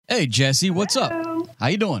Hey, Jessie, what's up? Hello. How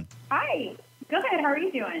you doing? Hi. Good. How are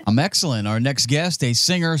you doing? I'm excellent. Our next guest, a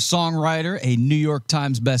singer, songwriter, a New York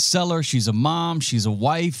Times bestseller. She's a mom. She's a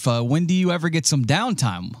wife. When do you ever get some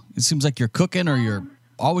downtime? It seems like you're cooking or you're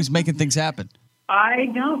always making things happen. I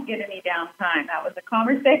don't get any downtime. That was a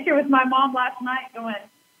conversation with my mom last night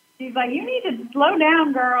she's like, you need to slow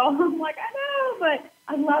down, girl. I'm like, I know, but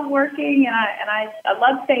I love working and I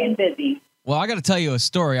love staying busy. Well, I got to tell you a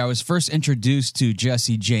story. I was first introduced to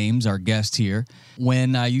Jessie James, our guest here,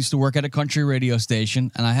 when I used to work at a country radio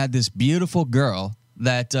station, and I had this beautiful girl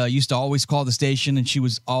that used to always call the station, and she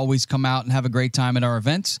was always come out and have a great time at our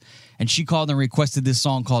events, and she called and requested this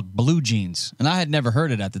song called Blue Jeans, and I had never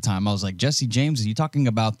heard it at the time. I was like, Jessie James, are you talking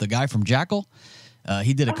about the guy from Jackal?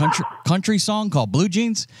 He did a country song called Blue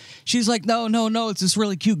Jeans. She's like, no, it's this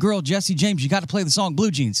really cute girl, Jessie James. You got to play the song Blue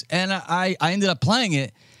Jeans. And I ended up playing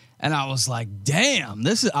it, and I was like, damn,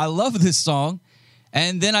 I love this song.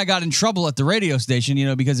 And then I got in trouble at the radio station,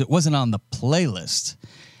 because it wasn't on the playlist.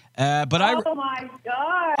 But oh, my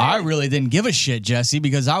God. I really didn't give a shit, Jessie,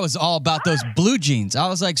 because I was all about those blue jeans. I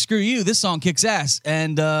was like, screw you, this song kicks ass.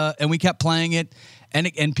 And we kept playing it,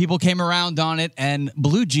 and people came around on it, and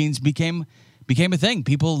blue jeans became a thing.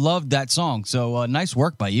 People loved that song. So nice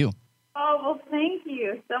work by you. Oh, well, thank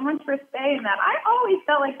you so much for saying that. I always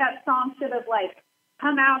felt like that song should have,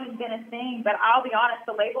 come out and been a thing. But I'll be honest,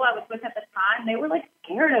 the label I was with at the time, they were,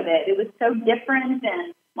 scared of it. It was so different.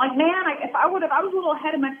 And, man, I was a little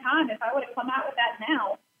ahead of my time if I would have come out with that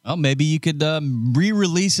now. Well, maybe you could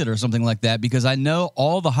re-release it or something like that, because I know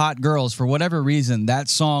all the hot girls, for whatever reason, that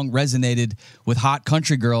song resonated with hot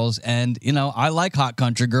country girls. And, I like hot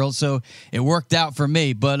country girls, so it worked out for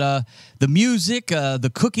me. But the music,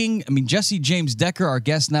 the cooking, Jessie James Decker, our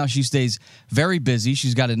guest now, she stays very busy.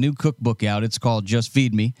 She's got a new cookbook out. It's called Just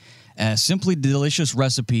Feed Me. Simply delicious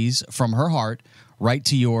recipes from her heart right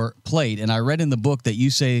to your plate. And I read in the book that you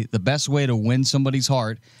say the best way to win somebody's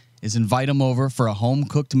heart is invite him over for a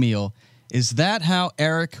home-cooked meal. Is that how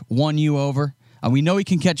Eric won you over? We know he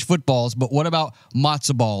can catch footballs, but what about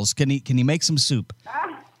matzo balls? Can he make some soup?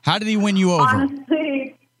 How did he win you over?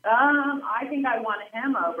 Honestly, I think I won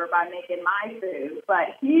him over by making my food, but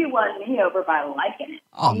he won me over by liking it.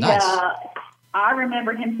 Oh, nice. I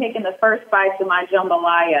remember him taking the first bites of my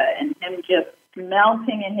jambalaya and him just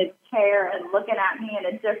melting in his chair and looking at me in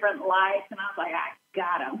a different light, and I was like, I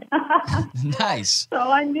got him. Nice. So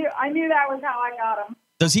I knew that was how I got him.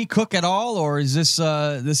 Does he cook at all, or is this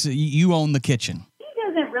you own the kitchen? He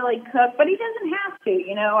doesn't really cook, but he doesn't have to.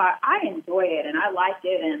 I enjoy it and I like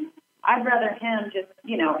it, and I'd rather him just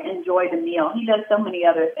enjoy the meal. He does so many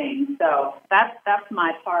other things, so that's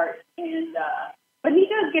my part. And but he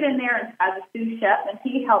does get in there as a sous chef, and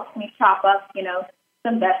he helps me chop up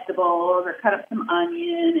some vegetables or cut up some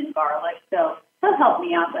onion and garlic. So he'll help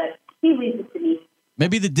me out, but he leaves it to me.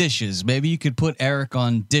 Maybe the dishes. Maybe you could put Eric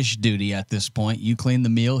on dish duty at this point. You clean the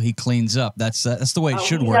meal, he cleans up. That's the way it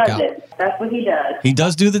should work out. That's what he does. He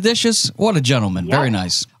does do the dishes? What a gentleman. Yep. Very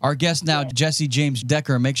nice. Our guest now, Jessie James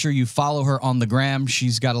Decker. Make sure you follow her on the gram.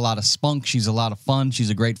 She's got a lot of spunk. She's a lot of fun. She's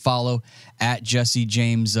a great follow at Jessie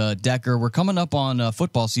James Decker. We're coming up on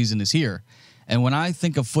football season is here. And when I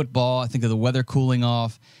think of football, I think of the weather cooling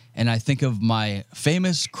off, and I think of my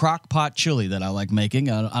famous crock pot chili that I like making.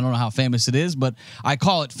 I don't know how famous it is, but I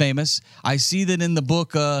call it famous. I see that in the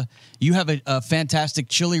book you have a fantastic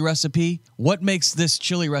chili recipe. What makes this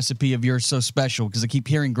chili recipe of yours so special? Because I keep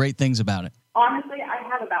hearing great things about it. Honestly, I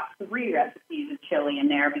have about 3 recipes of chili in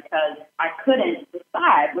there because I couldn't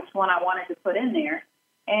decide which one I wanted to put in there.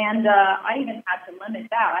 And I even had to limit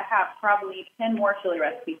that. I have probably 10 more chili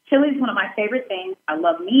recipes. Chili is one of my favorite things. I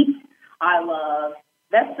love meat. I love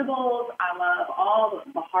vegetables. I love all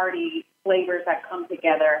the hearty flavors that come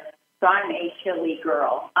together. So I'm a chili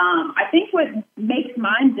girl. I think what makes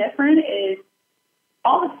mine different is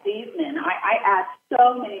all the seasoning. I add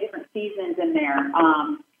so many different seasonings in there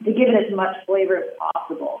to give it as much flavor as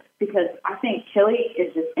possible, because I think chili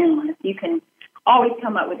is just endless. You can always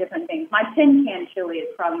come up with different things. My tin can chili is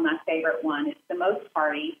probably my favorite one. It's the most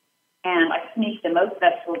hearty, and I sneak the most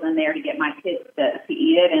vegetables in there to get my kids to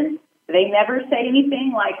eat it. And they never say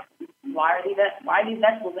anything like, why are these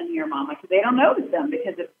vegetables in here, Mama? Because they don't notice them,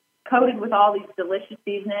 because it's coated with all these delicious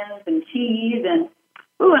seasonings and cheese and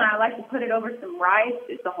I like to put it over some rice.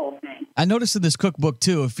 It's the whole thing. I noticed in this cookbook,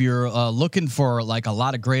 too, if you're looking for, a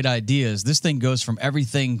lot of great ideas, this thing goes from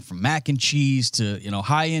everything from mac and cheese to,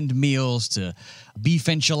 high-end meals to beef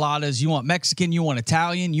enchiladas. You want Mexican, you want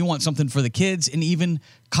Italian, you want something for the kids, and even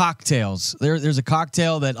cocktails. There's a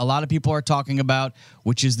cocktail that a lot of people are talking about,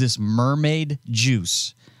 which is this mermaid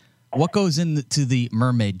juice. What goes into the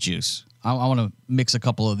mermaid juice? I want to mix a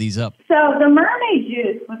couple of these up. So the mermaid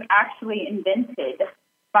juice was actually invented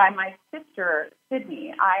by my sister,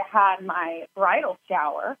 Sydney. I had my bridal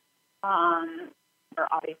shower, or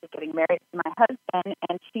obviously getting married to my husband,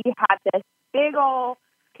 and she had this big old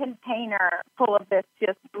container full of this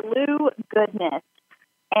just blue goodness,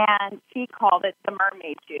 and she called it the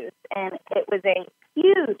mermaid juice, and it was a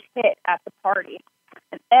huge hit at the party,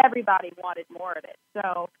 and everybody wanted more of it.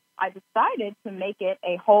 So I decided to make it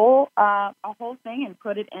a whole thing and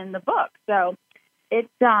put it in the book. So it's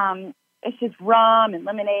just rum and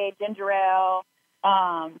lemonade, ginger ale,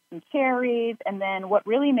 some cherries, and then what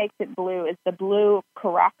really makes it blue is the blue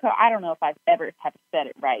caraca. I don't know if I've ever have said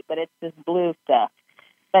it right, but it's this blue stuff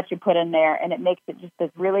that you put in there, and it makes it just this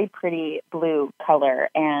really pretty blue color.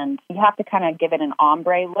 And you have to kind of give it an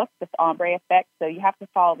ombre look, this ombre effect. So you have to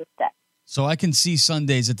follow the steps. So I can see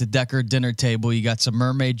Sundays at the Decker dinner table. You got some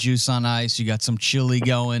mermaid juice on ice. You got some chili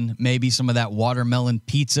going. Maybe some of that watermelon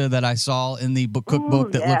pizza that I saw in the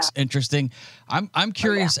cookbook that looks interesting. I'm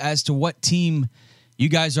curious as to what team you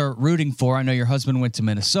guys are rooting for. I know your husband went to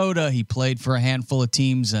Minnesota. He played for a handful of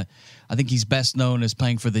teams. I think he's best known as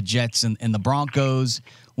playing for the Jets and the Broncos.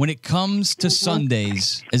 When it comes to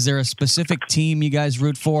Sundays, is there a specific team you guys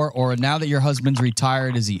root for? Or now that your husband's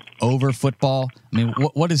retired, is he over football? I mean,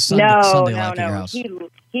 what is Sunday like at your house?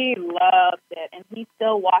 He loves it, and he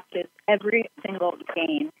still watches every single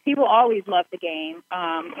game. He will always love the game.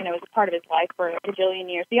 It was a part of his life for a bajillion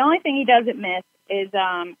years. The only thing he doesn't miss is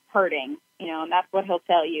hurting, and that's what he'll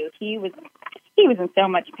tell you. He was in so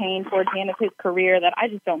much pain towards the end of his career that I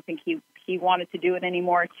just don't think he wanted to do it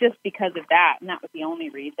anymore just because of that, and that was the only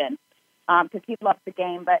reason, because he loves the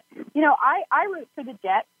game. But, I root for the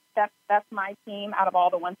Jets. That's my team out of all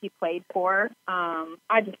the ones he played for.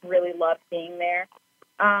 I just really love being there.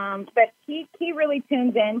 But he really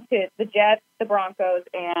tunes into the Jets, the Broncos,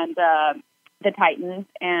 and the Titans.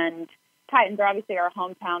 And Titans are obviously our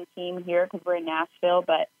hometown team here because we're in Nashville,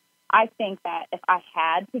 but I think that if I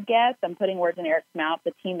had to guess, I'm putting words in Eric's mouth,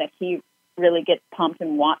 the team that he really gets pumped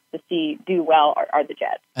and wants to see do well are the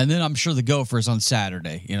Jets. And then I'm sure the Gophers on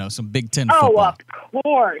Saturday, some Big Ten football. Oh, of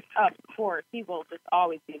course. He will just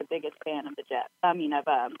always be the biggest fan of the Jets. I mean, of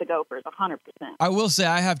the Gophers, 100%. I will say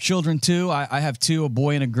I have children, too. I have two, a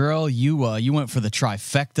boy and a girl. You went for the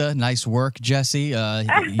trifecta. Nice work, Jessie.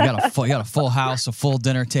 You got a full house, a full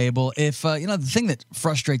dinner table. If the thing that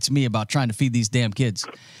frustrates me about trying to feed these damn kids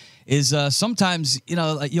is sometimes,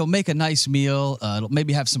 you'll make a nice meal,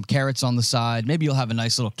 maybe have some carrots on the side, maybe you'll have a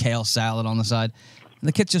nice little kale salad on the side, and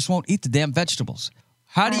the kids just won't eat the damn vegetables.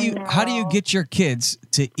 How do you get your kids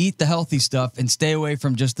to eat the healthy stuff and stay away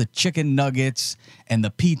from just the chicken nuggets and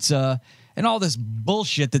the pizza and all this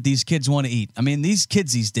bullshit that these kids want to eat? I mean, these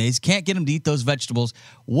kids these days can't get them to eat those vegetables.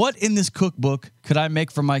 What in this cookbook could I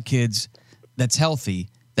make for my kids that's healthy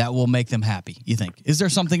that will make them happy, you think? Is there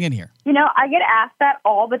something in here? I get asked that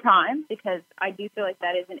all the time because I do feel like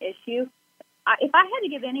that is an issue. If I had to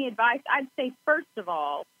give any advice, I'd say, first of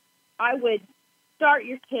all, I would start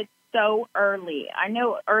your kids so early. I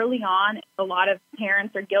know early on, a lot of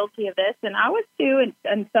parents are guilty of this, and I was too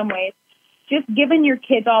in some ways, just giving your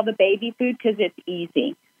kids all the baby food because it's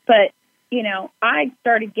easy. But, I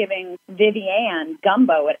started giving Vivianne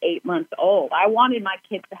gumbo at 8 months old. I wanted my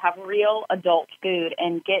kids to have real adult food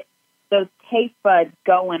and get those taste buds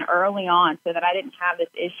going early on so that I didn't have this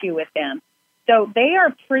issue with them. So they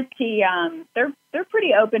are pretty, they're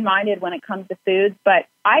pretty open-minded when it comes to foods, but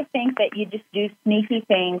I think that you just do sneaky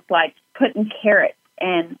things like putting carrots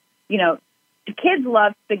and, the kids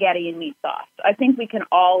love spaghetti and meat sauce. I think we can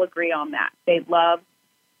all agree on that. They love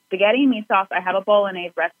spaghetti and meat sauce. I have a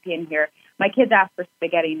bolognese recipe in here. My kids ask for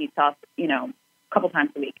spaghetti and meat sauce, a couple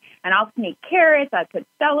times a week. And I'll sneak carrots. I put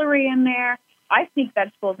celery in there. I sneak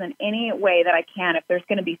vegetables in any way that I can if there's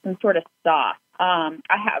going to be some sort of sauce. I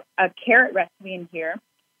have a carrot recipe in here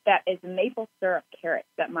that is maple syrup carrots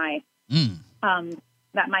that my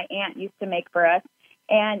aunt used to make for us.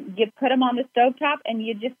 And you put them on the stovetop and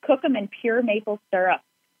you just cook them in pure maple syrup.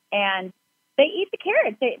 And they eat the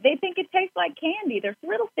carrots. They think it tastes like candy. There's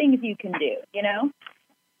little things you can do,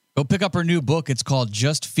 Go pick up her new book. It's called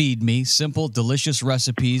Just Feed Me, Simple, Delicious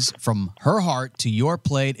Recipes from Her Heart to Your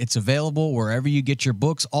Plate. It's available wherever you get your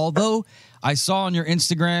books. Although I saw on your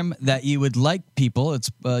Instagram that you would like people,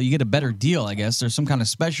 you get a better deal, I guess. There's some kind of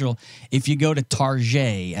special if you go to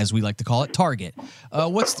Target, as we like to call it, Target.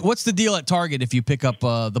 What's the deal at Target if you pick up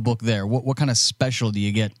the book there? What kind of special do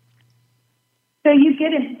you get? So you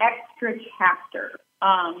get an extra chapter.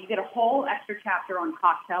 You get a whole extra chapter on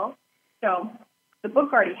cocktails. So the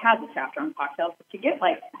book already has a chapter on cocktails, but you get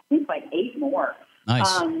I think 8 more. Nice.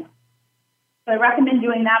 So So I recommend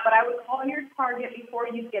doing that, but I would call your Target before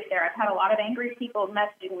you get there. I've had a lot of angry people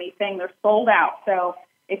messaging me saying they're sold out. So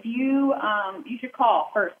if you should call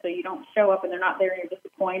first so you don't show up and they're not there and you're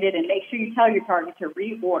disappointed, and make sure you tell your Target to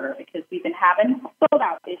reorder, because we've been having a sold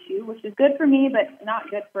out issue, which is good for me, but not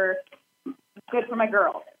good for my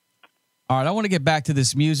girls. All right, I want to get back to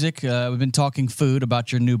this music. We've been talking food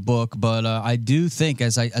about your new book, but I do think,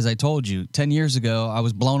 as I told you, 10 years ago, I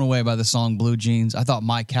was blown away by the song Blue Jeans. I thought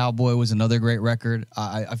My Cowboy was another great record.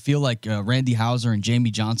 I feel like Randy Houser and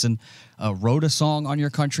Jamie Johnson wrote a song on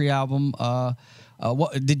your country album.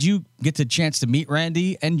 What did you get the chance to meet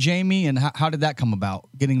Randy and Jamie, and how did that come about,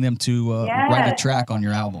 getting them to write a track on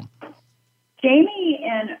your album? Jamie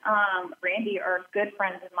and Randy are good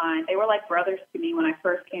friends of mine. They were like brothers to me when I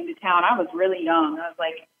first came to town. I was really young. I was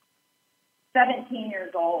like 17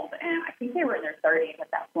 years old, and I think they were in their 30s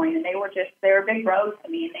at that point. And they were big bros to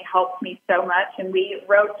me, and they helped me so much. And we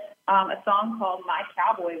wrote a song called My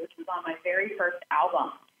Cowboy, which was on my very first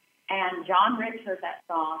album. And John Rich heard that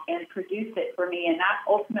song and produced it for me, and that's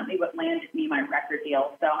ultimately what landed me my record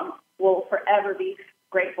deal. So I will forever be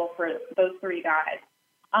grateful for those three guys.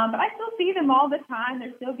 But I still see them all the time.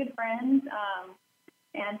 They're still good friends.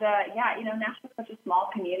 Nashville's such a small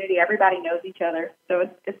community. Everybody knows each other, so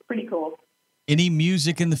it's pretty cool. Any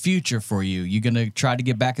music in the future for you? You going to try to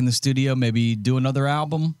get back in the studio, maybe do another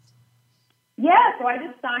album? Yeah, so I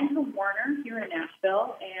just signed to Warner here in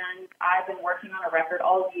Nashville, and I've been working on a record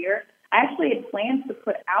all year. I actually had plans to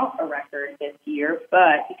put out a record this year,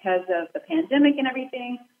 but because of the pandemic and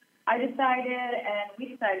everything, we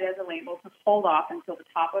decided as a label to hold off until the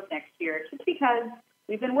top of next year, just because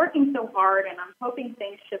we've been working so hard, and I'm hoping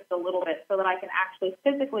things shift a little bit so that I can actually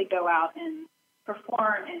physically go out and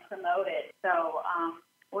perform and promote it. So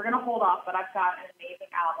we're going to hold off, but I've got an amazing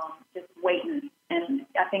album just waiting, and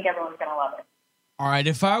I think everyone's going to love it. All right,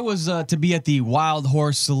 if I was to be at the Wild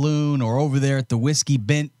Horse Saloon or over there at the Whiskey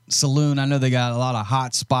Bent Saloon, I know they got a lot of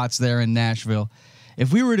hot spots there in Nashville.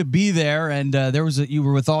 If we were to be there and you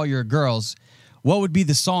were with all your girls, what would be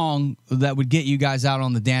the song that would get you guys out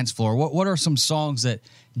on the dance floor? What are some songs that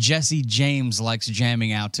Jessie James likes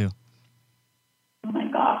jamming out to? Oh my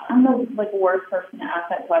gosh, I'm the worst person to ask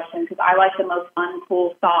that question, because I like the most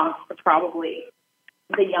uncool songs for probably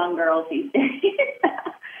the young girls these days.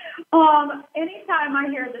 Anytime I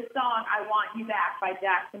hear the song "I Want You Back" by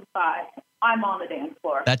Jackson 5, I'm on the dance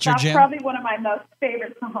floor. That's your jam? Probably one of my most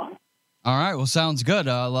favorite songs. All right, well, sounds good.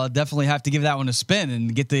 I'll definitely have to give that one a spin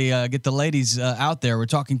and get the ladies out there. We're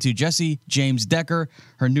talking to Jessie James Decker.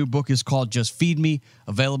 Her new book is called Just Feed Me,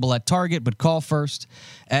 available at Target, but call first.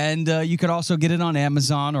 And you could also get it on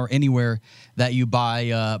Amazon or anywhere that you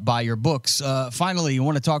buy your books. Finally, I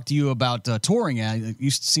want to talk to you about touring. It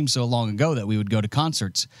used to seem so long ago that we would go to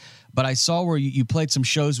concerts, but I saw where you played some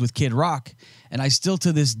shows with Kid Rock, and I still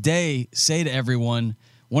to this day say to everyone,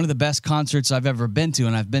 one of the best concerts I've ever been to,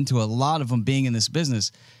 and I've been to a lot of them being in this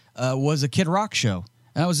business, was a Kid Rock show.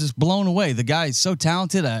 And I was just blown away. The guy is so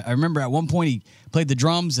talented. I remember at one point he played the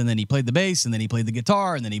drums, and then he played the bass, and then he played the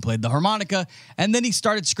guitar, and then he played the harmonica, and then he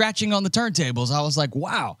started scratching on the turntables. I was like,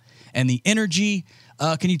 wow. And the energy.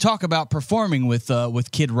 Can you talk about performing with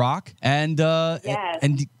Kid Rock? And yes.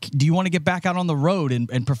 And do you want to get back out on the road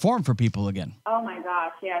and perform for people again? Oh my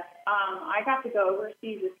gosh, yes. I got to go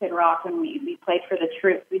overseas with Kid Rock, and we played for the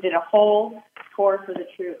troops. We did a whole tour for the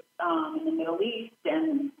troops in the Middle East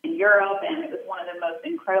and in Europe, and it was one of the most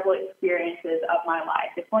incredible experiences of my life.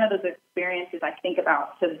 It's one of those experiences I think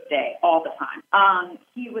about to this day all the time.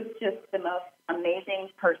 He was just the most amazing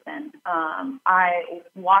person. I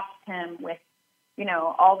watched him with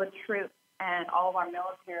all the troops and all of our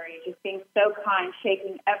military just being so kind,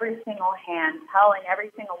 shaking every single hand, telling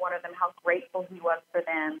every single one of them how grateful he was for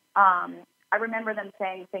them. I remember them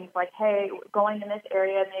saying things like, hey, going in this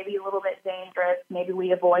area may be a little bit dangerous. Maybe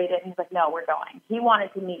we avoid it. And he's like, no, we're going. He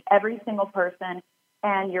wanted to meet every single person.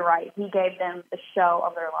 And you're right. He gave them the show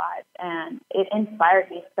of their lives. And it inspired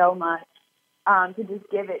me so much to just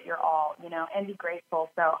give it your all, and be grateful.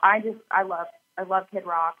 So I love Kid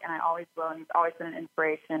Rock, and I always will, and he's always been an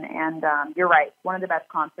inspiration. And you're right, one of the best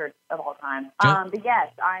concerts of all time. But yes,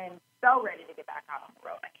 I am so ready to get back out on the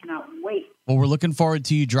road. I cannot wait. Well, we're looking forward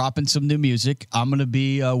to you dropping some new music. I'm going to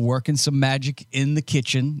be working some magic in the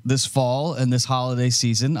kitchen this fall and this holiday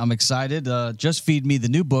season. I'm excited. Just Feed Me, the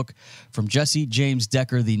new book from Jessie James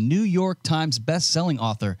Decker, the New York Times best-selling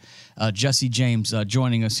author. Jessie James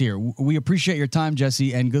joining us here. We appreciate your time,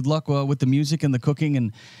 Jessie, and good luck with the music and the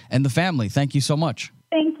cooking and the family. Thank you so much.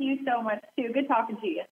 Thank you so much, too. Good talking to you.